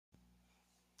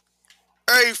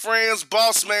Hey friends,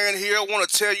 Bossman here. I want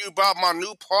to tell you about my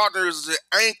new partners at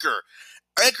Anchor.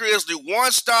 Anchor is the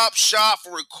one-stop shop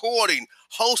for recording,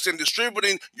 hosting,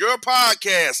 distributing your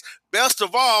podcast. Best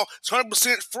of all, it's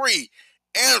 100% free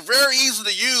and very easy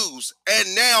to use.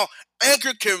 And now,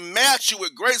 Anchor can match you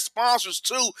with great sponsors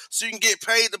too, so you can get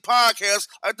paid the podcast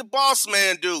like the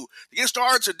Bossman do. To get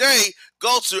started today,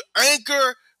 go to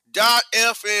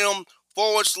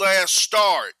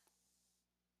anchor.fm/start.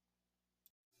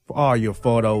 For all your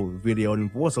photo, video,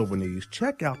 and voiceover needs,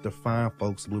 check out the fine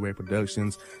folks at Blueberry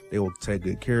Productions. They will take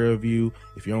good care of you.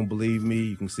 If you don't believe me,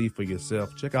 you can see for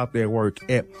yourself. Check out their work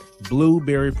at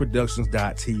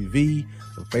blueberryproductions.tv,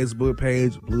 the Facebook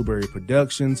page, Blueberry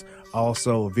Productions,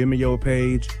 also a Vimeo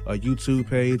page, a YouTube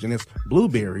page, and it's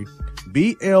Blueberry,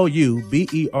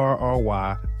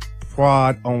 BLUBERRY,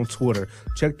 Prod on Twitter.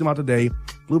 Check them out today.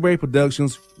 Blueberry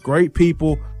Productions, great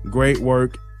people, great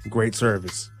work, great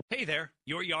service. Hey there,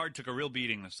 your yard took a real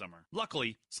beating this summer.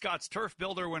 Luckily, Scott's Turf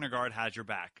Builder Winter Guard has your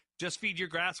back. Just feed your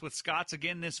grass with Scott's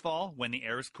again this fall when the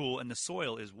air is cool and the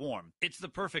soil is warm. It's the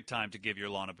perfect time to give your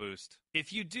lawn a boost.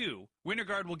 If you do, Winter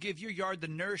Guard will give your yard the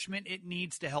nourishment it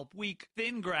needs to help weak,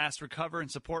 thin grass recover and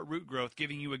support root growth,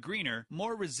 giving you a greener,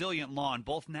 more resilient lawn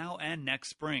both now and next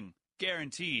spring.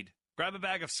 Guaranteed. Grab a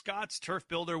bag of Scott's Turf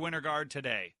Builder Winter Guard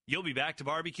today. You'll be back to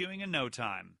barbecuing in no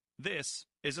time. This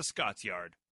is a Scott's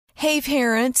Yard. Hey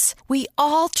parents, we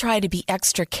all try to be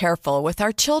extra careful with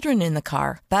our children in the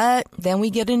car, but then we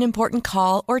get an important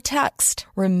call or text.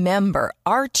 Remember,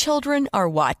 our children are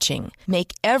watching.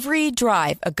 Make every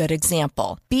drive a good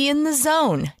example. Be in the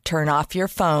zone. Turn off your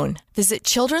phone. Visit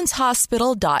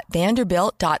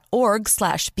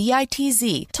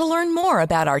childrenshospital.vanderbilt.org/BITZ to learn more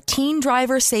about our teen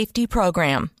driver safety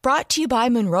program. Brought to you by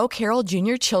Monroe Carroll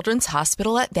Jr. Children's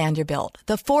Hospital at Vanderbilt,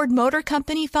 the Ford Motor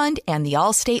Company Fund, and the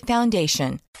Allstate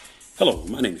Foundation. Hello,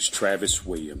 my name is Travis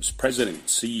Williams, President and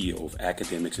CEO of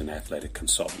Academics and Athletic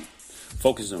Consulting,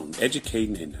 focusing on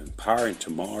educating and empowering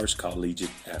tomorrow's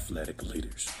collegiate athletic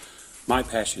leaders. My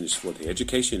passion is for the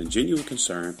education and genuine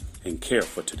concern and care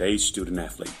for today's student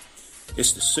athlete.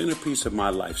 It's the centerpiece of my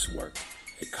life's work.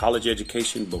 A college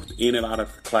education, both in and out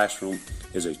of the classroom,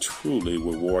 is a truly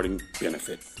rewarding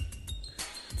benefit.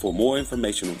 For more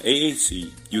information on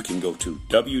AAC, you can go to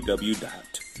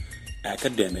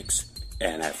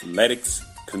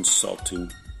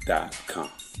www.academicsandathleticsconsulting.com.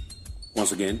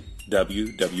 Once again,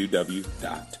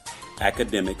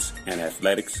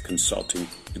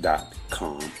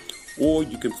 www.academicsandathleticsconsulting.com. Or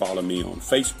you can follow me on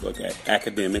Facebook at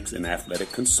Academics and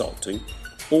Athletic Consulting,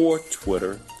 or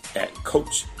Twitter at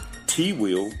Coach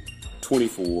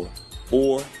TWill24,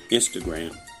 or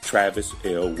Instagram Travis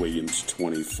L. Williams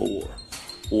 24.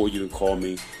 Or you can call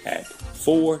me at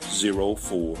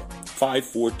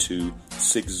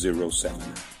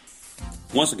 404-542-6079.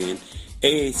 Once again,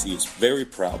 AAC is very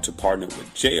proud to partner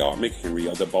with J.R. McHenry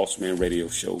of the Bossman Radio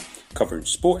Show, covering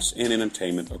sports and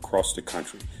entertainment across the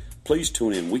country. Please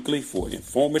tune in weekly for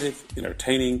informative,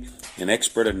 entertaining, and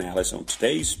expert analysis on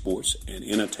today's sports and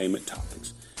entertainment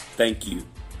topics. Thank you.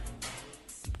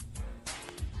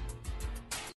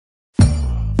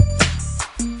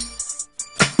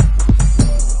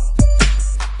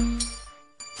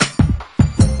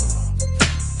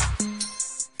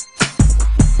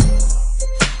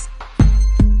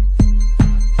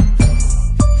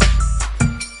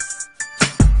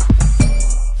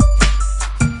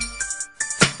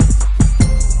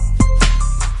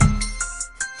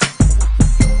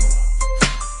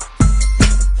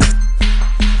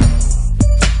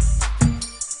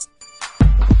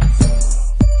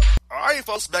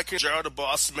 Back here, Jared the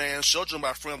Bossman Show, joined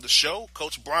by friend of the show,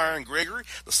 Coach Brian Gregory,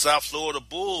 the South Florida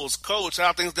Bulls. Coach,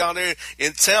 how things down there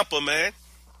in Tampa, man?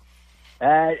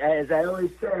 As I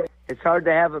always say, it's hard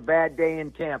to have a bad day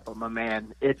in Tampa, my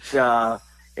man. It's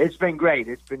been great.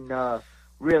 It's been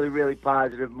really, really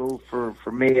positive move for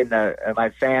me and my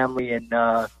family, and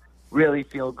really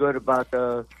feel good about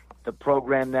the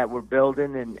program that we're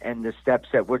building and the steps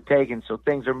that we're taking. So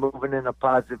things are moving in a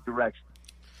positive direction.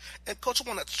 And, Coach, I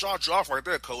want to start you off right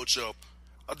there, Coach. I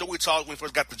know we talked when we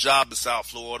first got the job in South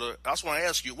Florida. I just want to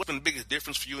ask you, what's been the biggest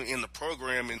difference for you in the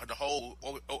program and the whole,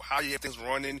 how you have things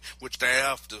running with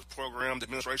staff, the program, the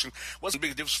administration? What's the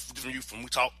biggest difference for you from we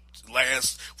talked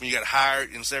last when you got hired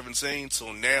in 2017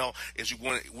 to now as you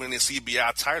win the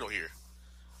CBI title here?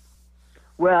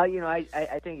 Well,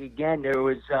 I think, again, there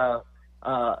was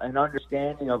an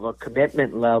understanding of a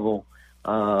commitment level.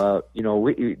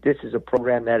 This is a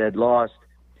program that had lost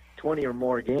 20 or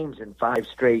more games in 5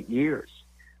 straight years.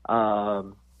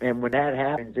 And when that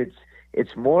happens,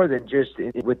 it's more than just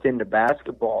within the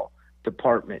basketball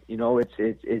department.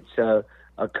 It's a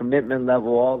commitment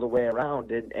level all the way around.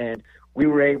 And we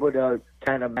were able to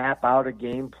kind of map out a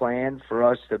game plan for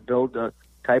us to build the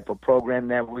type of program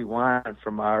that we want,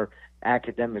 from our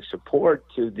academic support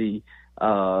to the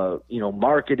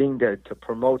marketing to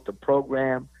promote the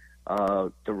program,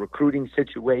 the recruiting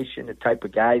situation, the type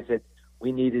of guys that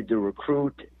we needed to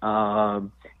recruit,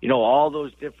 all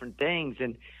those different things.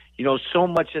 And, so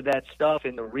much of that stuff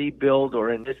in the rebuild,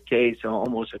 or in this case,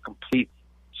 almost a complete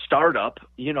startup,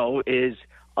 is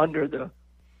under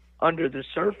the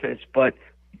surface. But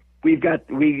we got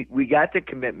the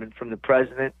commitment from the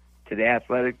president to the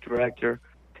athletic director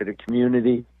to the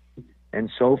community and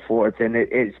so forth. And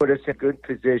it put us in a good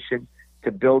position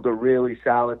to build a really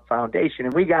solid foundation.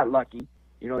 And we got lucky,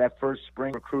 that first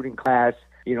spring recruiting class,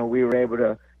 we were able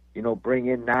to, bring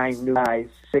in 9 new guys,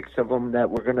 6 of them that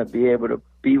were going to be able to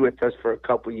be with us for a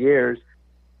couple years.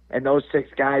 And those 6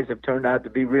 guys have turned out to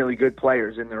be really good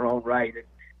players in their own right. And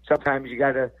sometimes you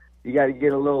got to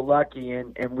get a little lucky,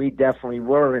 and we definitely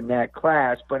were in that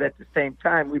class. But at the same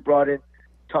time, we brought in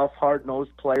tough,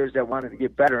 hard-nosed players that wanted to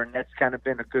get better, and that's kind of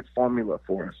been a good formula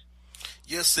for us.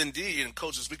 Yes, indeed. And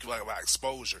coaches speak about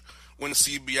exposure. Win the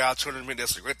CBI tournament,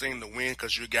 that's a great thing to win,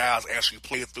 because your guys actually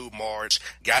played through March,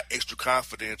 got extra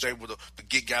confidence, able to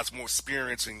get guys more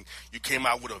experience, and you came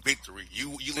out with a victory.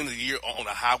 You ended the year on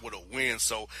a high with a win,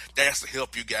 so that has to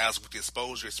help you guys with the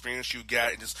exposure, experience you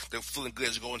got, and just they're feeling good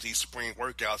as you go into these spring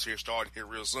workouts here, starting here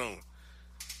real soon.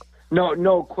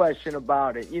 No question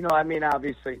about it.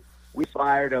 Obviously, we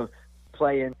aspire to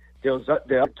play in the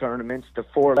other tournaments, the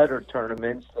 4-letter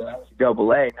tournaments, the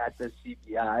NCAA, not the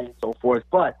CBI and so forth.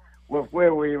 But with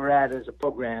where we were at as a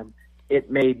program,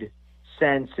 it made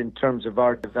sense in terms of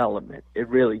our development. It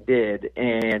really did.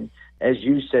 And as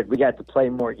you said, we got to play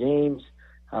more games.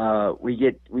 We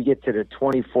get to the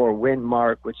 24-win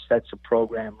mark, which sets a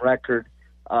program record.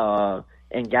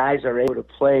 And guys are able to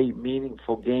play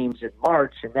meaningful games in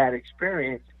March, and that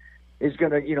experience is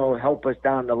going to, help us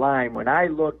down the line. When I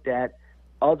looked at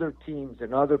other teams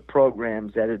and other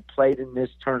programs that had played in this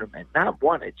tournament, not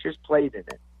won it, just played in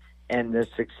it, and the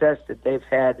success that they've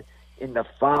had in the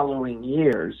following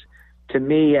years, to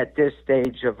me, at this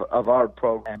stage of our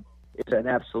program, it's an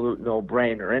absolute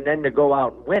no-brainer. And then to go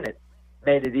out and win it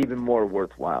made it even more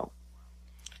worthwhile.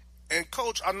 And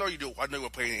Coach, I know you were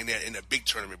playing in a big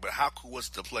tournament, but how cool was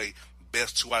it to play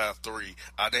best 2 out of 3?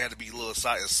 There had to be a little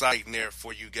exciting there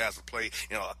for you guys to play,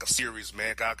 like a series,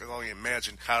 man. I can only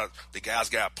imagine how the guys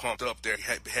got pumped up there,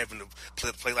 having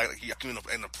to play like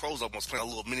and the pros almost playing a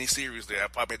little mini series there. I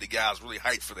probably made the guys really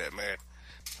hyped for that, man.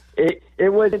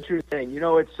 It was interesting.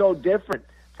 It's so different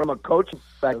from a coaching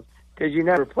perspective, because you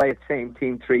never play the same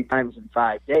team 3 times in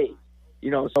 5 days.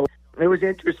 So it was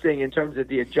interesting in terms of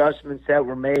the adjustments that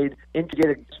were made, and to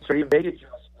get pretty big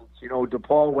adjustments.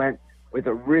 DePaul went with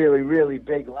a really, really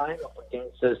big lineup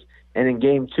against us, and in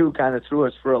game 2 kind of threw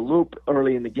us for a loop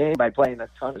early in the game by playing a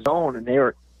ton of zone, and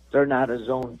they're not a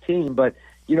zone team. But,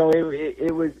 it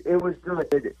was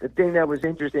good. The thing that was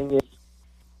interesting is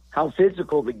how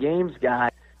physical the games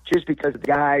got, just because the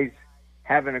guys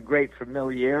having a great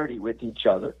familiarity with each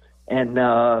other. And,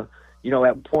 at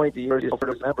one point, the year is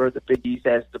remember the Big East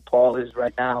as DePaul is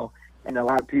right now, and a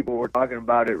lot of people were talking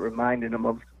about it, reminding them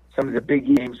of some of the big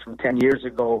games from 10 years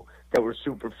ago that were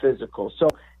super physical. So,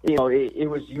 it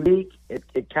was unique.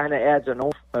 It kind of adds an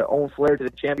own flair to the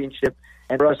championship,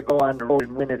 and for us to go on the road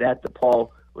and win it at DePaul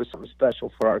was something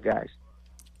special for our guys.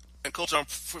 And Coach,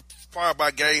 prior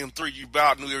by game 3, you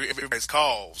about knew everybody's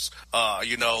calls.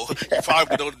 You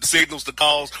probably know the signals, the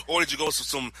calls, or did you go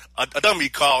to a dummy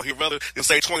call here, rather than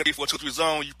say 20 for a 2-3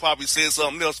 zone? You probably said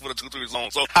something else for the 2-3 zone.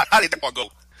 So how did that part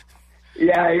go?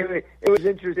 Yeah, it was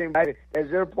interesting. As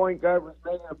their point guard was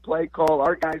making a play call,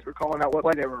 our guys were calling out what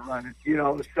play they were running.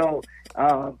 So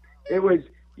it was.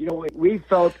 We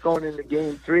felt going into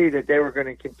game 3 that they were going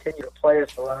to continue to play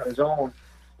us a lot of zone.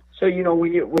 So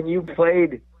when you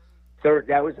played.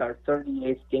 That was our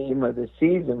 38th game of the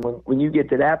season. When you get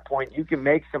to that point, you can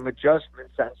make some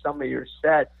adjustments on some of your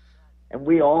sets. And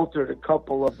we altered a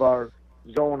couple of our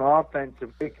zone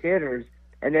offensive big hitters,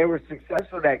 and they were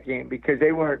successful that game because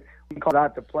we called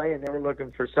out to play and they were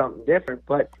looking for something different.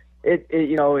 But you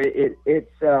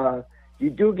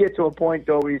do get to a point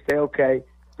though where you say, okay,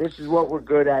 this is what we're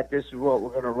good at. This is what we're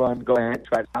going to run. Go ahead and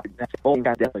try to stop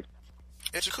it.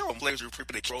 And Chicago players who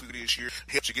prepared trophy this year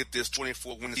helped you get this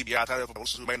 24-win CBI title. For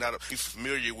those who may not be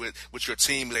familiar with your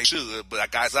team, they should, but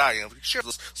guys, I am. Share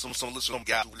some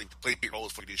guys who really played big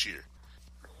roles for you this year.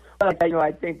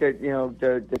 I think that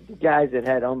the guys that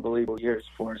had unbelievable years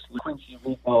for us. Quincy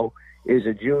Rico is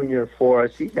a junior for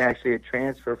us. He's actually a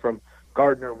transfer from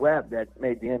Gardner-Webb that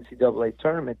made the NCAA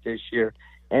tournament this year,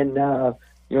 and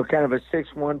kind of a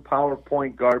 6'1" power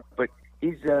point guard, but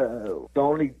He's the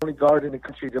only guard in the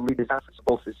country to lead the conference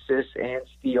both assists and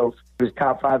steals. He was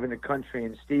top 5 in the country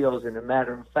in steals. And a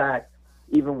matter of fact,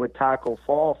 even with Taco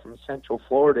Fall from Central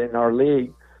Florida in our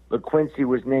league, LaQuincy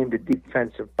was named a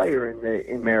defensive player in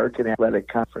the American Athletic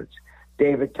Conference.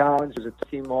 David Collins was a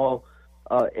team all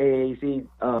AAC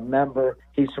member.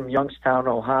 He's from Youngstown,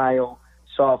 Ohio,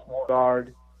 sophomore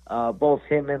guard. Both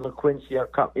him and LaQuincy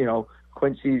are,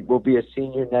 Quincy will be a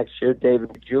senior next year,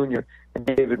 David Jr., and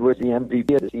David was the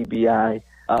MVP of the CBI.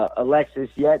 Alexis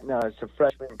Yetna is a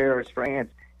freshman from Paris, France.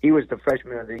 He was the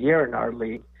freshman of the year in our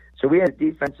league. So we had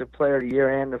defensive player of the year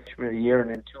and the freshman of the year, and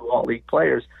then 2 all-league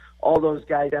players. All those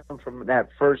guys come from that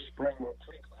first spring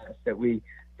class that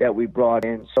we brought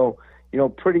in. So,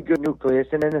 pretty good nucleus.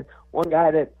 And then one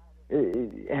guy that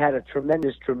had a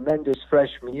tremendous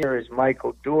freshman year is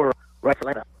Michael Dura. Right,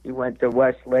 he went to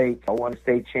Westlake, won a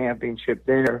state championship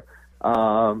there.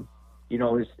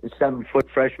 His 7-foot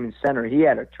freshman center. He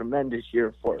had a tremendous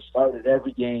year for us. Started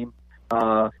every game.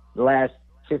 The last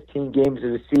 15 games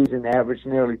of the season, averaged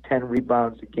nearly 10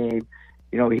 rebounds a game.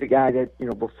 He's a guy that,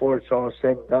 before it's all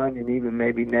said and done, and even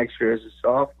maybe next year as a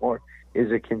sophomore,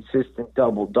 is a consistent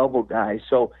double-double guy.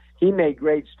 So he made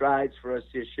great strides for us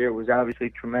this year. It was obviously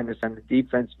tremendous on the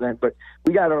defense end, but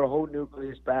we got our whole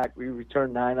nucleus back. We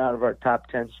returned 9 out of our top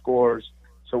 10 scorers.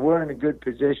 So we're in a good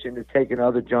position to take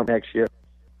another jump next year.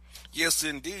 Yes,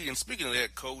 indeed. And speaking of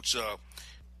that, Coach,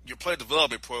 your player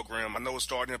development program, I know it's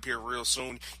starting up here real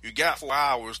soon. You got 4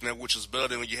 hours now, which is better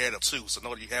than when you had 2. So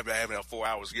know that you have to have 4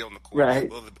 hours to get on the court. Right.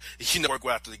 Work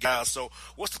out to the guys. So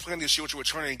what's the plan this year with your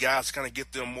returning guys to kind of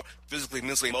get them more physically,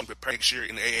 mentally, emotionally prepared next year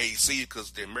in the AAC?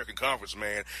 Because the American Conference,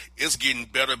 man, it's getting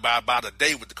better by the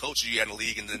day with the coaches you had in the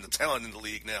league and then the talent in the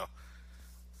league now.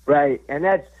 Right. And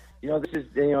that's, this is,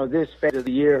 this phase of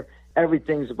the year,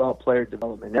 everything's about player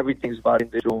development. Everything's about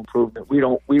individual improvement. We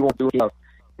won't do enough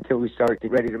until we start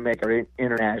getting ready to make our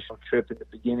international trip at the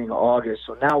beginning of August.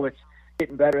 So now it's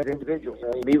getting better as individuals.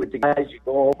 You meet with the guys, you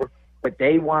go over what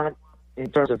they want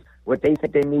in terms of what they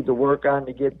think they need to work on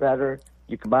to get better.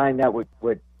 You combine that with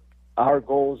what our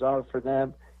goals are for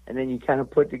them, and then you kind of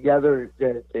put together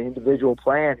the individual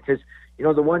plan. Because,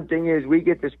 the one thing is we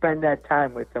get to spend that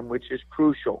time with them, which is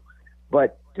crucial.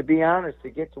 But to be honest, to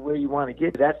get to where you want to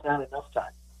get, that's not enough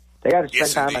time. They got to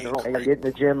spend time on their own. They got to get in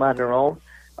the gym on their own.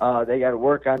 They got to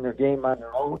work on their game on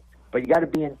their own. But you got to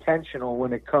be intentional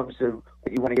when it comes to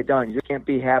what you want to get done. You just can't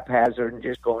be haphazard and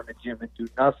just go in the gym and do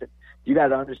nothing. You got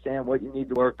to understand what you need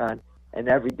to work on. And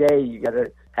every day you got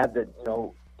to have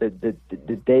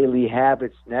the daily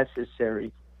habits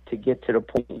necessary to get to the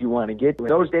point you want to get to. And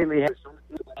those daily habits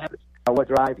are what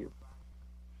drive you.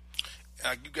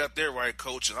 You got that right,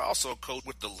 Coach. And also, Coach,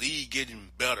 with the league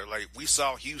getting better, like we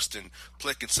saw Houston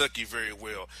play Kentucky very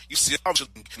well. You see,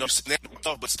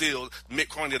 but still, Mick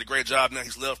Cronin did a great job. Now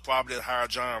he's left, probably to hire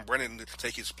John Brennan to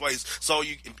take his place. So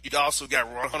you also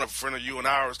got Ron Hunter, a friend of you and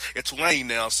ours, at Tulane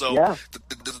now. So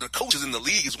the coaches in the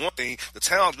league is one thing. The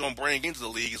talent you're going to bring into the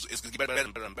league is going to get better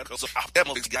and better and better. So I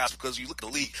definitely these guys, because you look at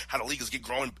the league, how the league is getting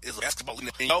growing is a basketball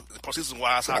league.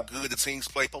 Postseason-wise, how good the teams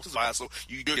play postseason-wise. So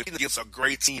you're against a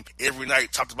great team every night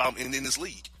talked about in this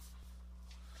league.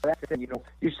 That's the thing,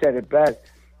 you said it best.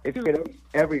 If you get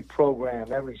every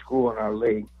program, every school in our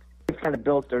league, they've kind of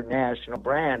built their national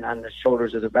brand on the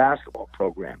shoulders of the basketball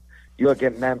program. You look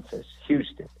at Memphis,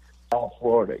 Houston, South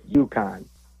Florida, UConn,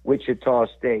 Wichita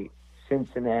State,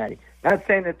 Cincinnati. Not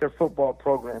saying that their football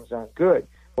programs aren't good,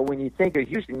 but when you think of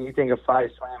Houston, you think of Phi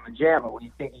Slamma Jamma. When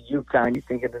you think of UConn, you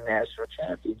think of the national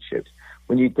championships.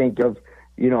 When you think of,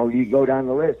 you go down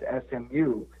the list,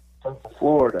 SMU, Central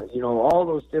Florida, all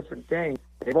those different things.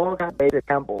 They've all got Beta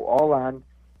Temple, all on,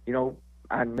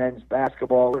 on men's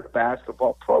basketball or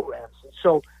basketball programs. And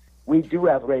so we do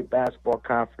have a great basketball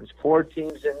conference. 4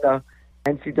 teams in the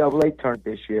NCAA tournament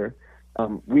this year.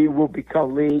 We will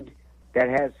become a league that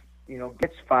has,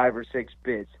 gets 5 or 6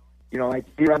 bids. Like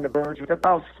you're on the verge with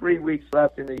about 3 weeks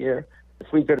left in the year.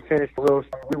 If we could have finished a little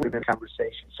sooner, we would have been in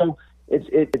conversation. So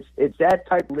it's that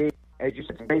type of league. As you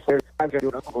said, some great players. I'm going to do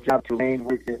an unbelievable job to Lane.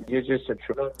 You're just a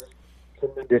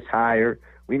tremendous hire.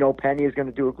 We know Penny is going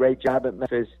to do a great job at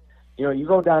Memphis. You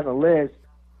go down the list,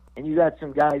 and you got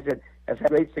some guys that have had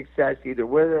great success either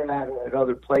where they're at or at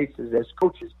other places as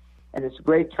coaches. And it's a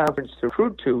great conference to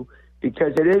recruit to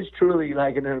because it is truly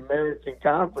like an American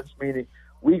conference, meaning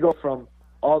we go from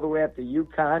all the way up to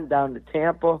UConn, down to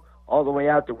Tampa, all the way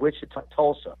out to Wichita,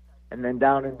 Tulsa, and then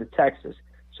down into Texas.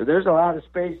 So there's a lot of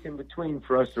space in between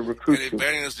for us to recruit to. And the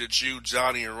advantage that you,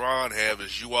 Johnny, and Ron have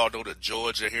is you all know that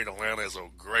Georgia here in Atlanta is a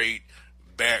great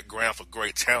background for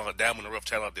great talent, diamond and rough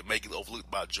talent that may get overlooked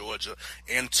by Georgia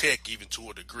and Tech even to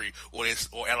a degree, or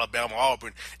Alabama,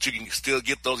 Auburn. You can still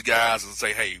get those guys and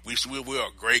say, hey, we're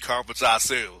a great conference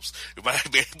ourselves.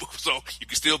 So you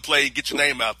can still play and get your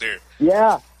name out there.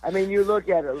 Yeah. I mean, you look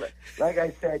at it, like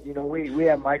I said, we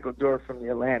have Michael Dorr from the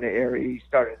Atlanta area. He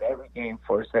started every game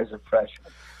for us as a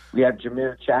freshman. We have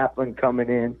Jameer Chaplin coming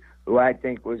in, who I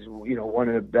think was, one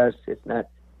of the best, if not,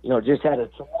 just had a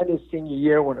tremendous senior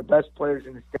year, one of the best players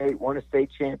in the state, won a state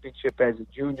championship as a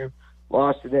junior,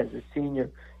 lost it as a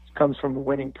senior. He comes from a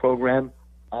winning program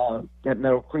at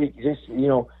Meadow Creek. Just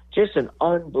an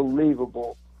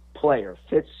unbelievable player.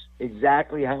 Fits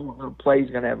exactly how we're going to play. He's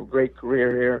going to have a great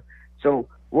career here. So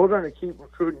we're going to keep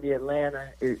recruiting the Atlanta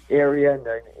area and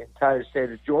the entire state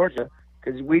of Georgia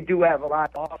because we do have a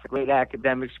lot to offer. Great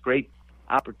academics, great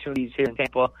opportunities here in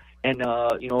Tampa, and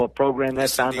a program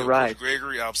that's on the rise.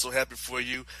 Gregory, I'm so happy for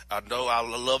you. I know I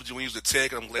loved you when you was at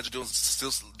Tech. I'm glad you're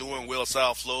still doing well in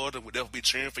South Florida. We'll definitely be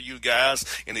cheering for you guys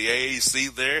in the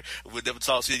AAC there. We'll definitely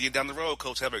talk to you again down the road,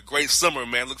 Coach. Have a great summer,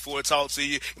 man. Look forward to talking to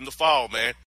you in the fall,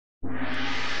 man.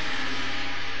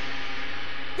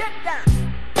 Get down.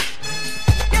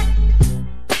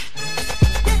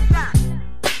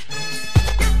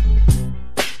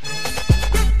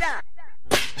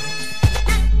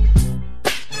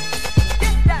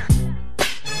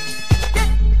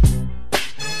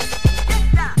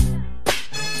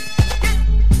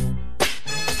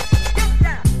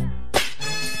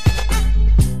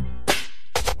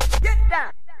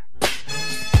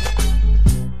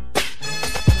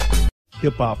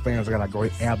 Hip-hop fans, I got a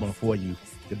great album for you.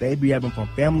 The debut album from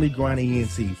Family Grind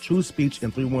ENT, True Speech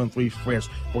and 313 Fresh.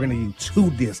 We're going to give you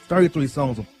 2 discs, 33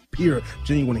 songs of pure,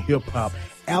 genuine hip-hop.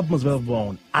 Albums available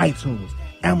on iTunes,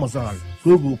 Amazon,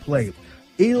 Google Play,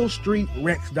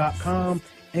 illstreetrex.com,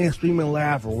 and streaming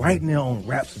live right now on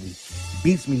Rhapsody,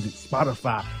 Beats Music,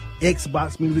 Spotify,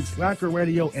 Xbox Music, Slacker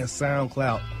Radio, and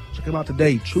SoundCloud. Check them out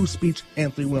today. True Speech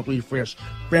and 313 Fresh.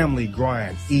 Family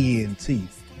Grind ENT.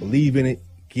 Believe in it.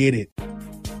 Get it.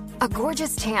 A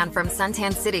gorgeous tan from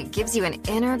Suntan City gives you an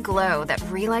inner glow that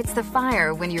relights the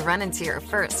fire when you run into your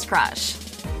first crush.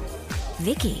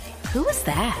 Vicky, who was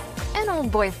that? An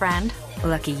old boyfriend.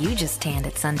 Lucky you just tanned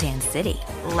at Suntan City.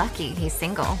 Lucky he's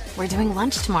single. We're doing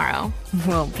lunch tomorrow.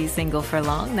 Won't be single for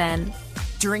long then.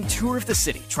 During Tour of the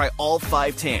City, try all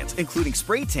 5 tans, including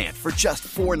spray tan, for just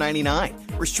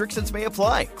 $4.99. Restrictions may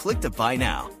apply. Click to buy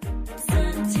now.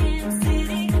 Suntan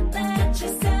City, let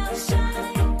yourself shine.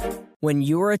 When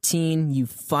you're a teen, you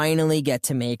finally get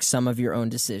to make some of your own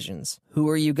decisions. Who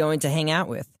are you going to hang out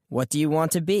with? What do you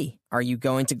want to be? Are you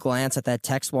going to glance at that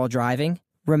text while driving?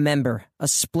 Remember, a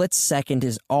split second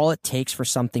is all it takes for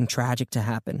something tragic to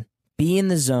happen. Be in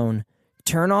the zone.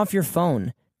 Turn off your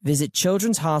phone. Visit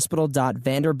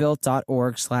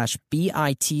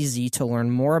childrenshospital.vanderbilt.org/BITZ to learn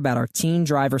more about our teen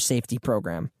driver safety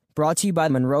program. Brought to you by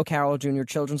Monroe Carroll Jr.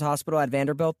 Children's Hospital at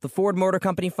Vanderbilt, the Ford Motor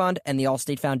Company Fund, and the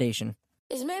Allstate Foundation.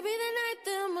 It's maybe the night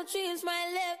that my dreams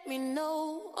might let me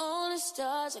know. All the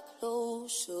stars are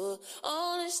closer.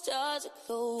 All the stars are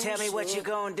closer. Tell me what you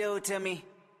gonna do to me.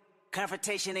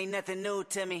 Confrontation ain't nothing new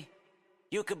to me.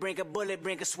 You could bring a bullet,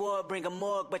 bring a sword, bring a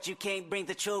morgue, but you can't bring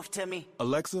the truth to me.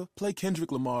 Alexa, play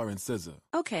Kendrick Lamar and SZA.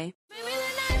 Okay. Maybe the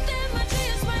night that my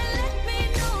dreams might let me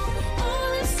know.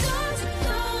 All the stars are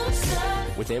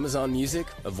closer. With Amazon Music,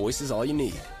 a voice is all you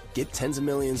need. Get tens of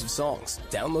millions of songs.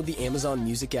 Download the Amazon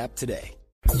Music app today.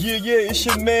 Yeah, it's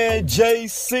your man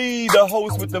JC, the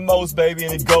host with the most, baby,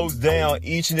 and it goes down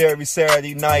each and every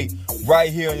Saturday night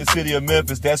right here in the city of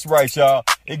Memphis. That's right, y'all.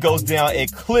 It goes down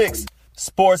at Clicks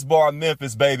Sports Bar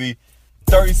Memphis, baby.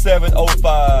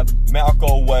 3705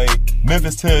 Malco Way,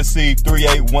 Memphis, Tennessee,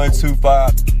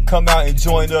 38125. Come out and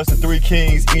join us, the Three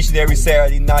Kings, each and every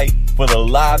Saturday night for the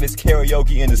livest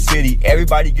karaoke in the city.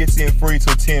 Everybody gets in free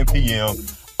till 10 p.m.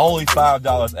 Only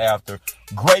 $5 after.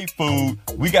 Great food.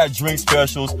 We got drink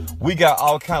specials. We got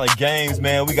all kind of games,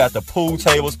 man. We got the pool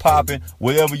tables popping.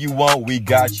 Whatever you want, we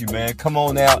got you, man. Come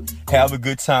on out. Have a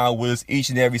good time with us each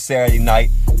and every Saturday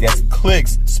night. That's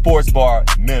Clicks Sports Bar,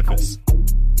 Memphis.